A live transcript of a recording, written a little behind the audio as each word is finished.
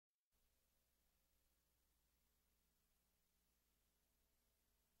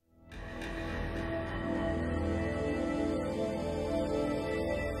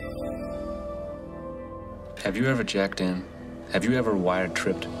Have you ever jacked in? Have you ever wired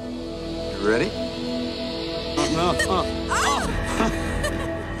tripped? You ready?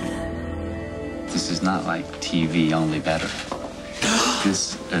 This is not like TV, only better.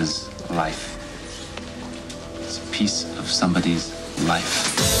 This is life. It's a piece of somebody's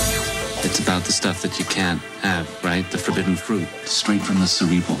life. It's about the stuff that you can't have, right? The forbidden fruit. Straight from the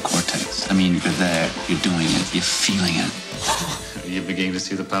cerebral cortex. I mean, you're there, you're doing it, you're feeling it. Are you beginning to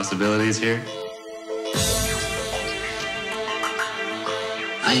see the possibilities here?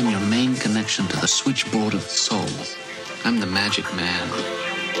 I am your main connection to the switchboard of souls. I'm the magic man.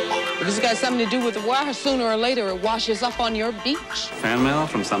 If it's got something to do with the wire, sooner or later it washes up on your beach. Fan mail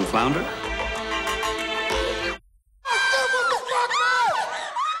from some flounder?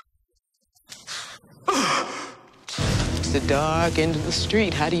 It's the dark end of the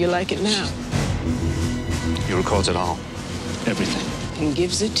street. How do you like it now? He records it all. Everything. And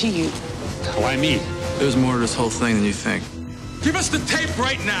gives it to you. Why me? There's more to this whole thing than you think. Give us the tape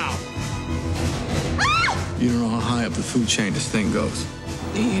right now! You don't know how high up the food chain this thing goes.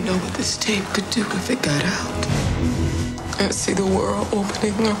 Do you know what this tape could do if it got out? I see the world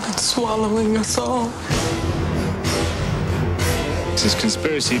opening up and swallowing us all. This is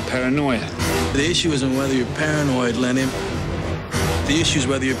conspiracy paranoia. The issue isn't whether you're paranoid, Lenny. The issue is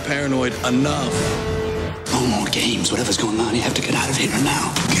whether you're paranoid enough. No more games. Whatever's going on, you have to get out of here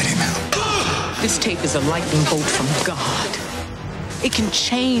now. Get him out. This tape is a lightning bolt from God. It can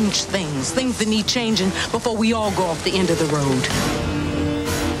change things that need changing before we all go off the end of the road.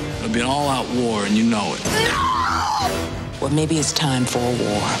 It'll be an all-out war, and you know it. No! Well, maybe it's time for a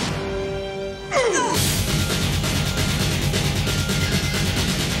war.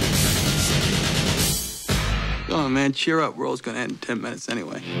 Come on, man, cheer up. We're all gonna end in 10 minutes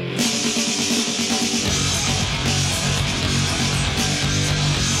anyway.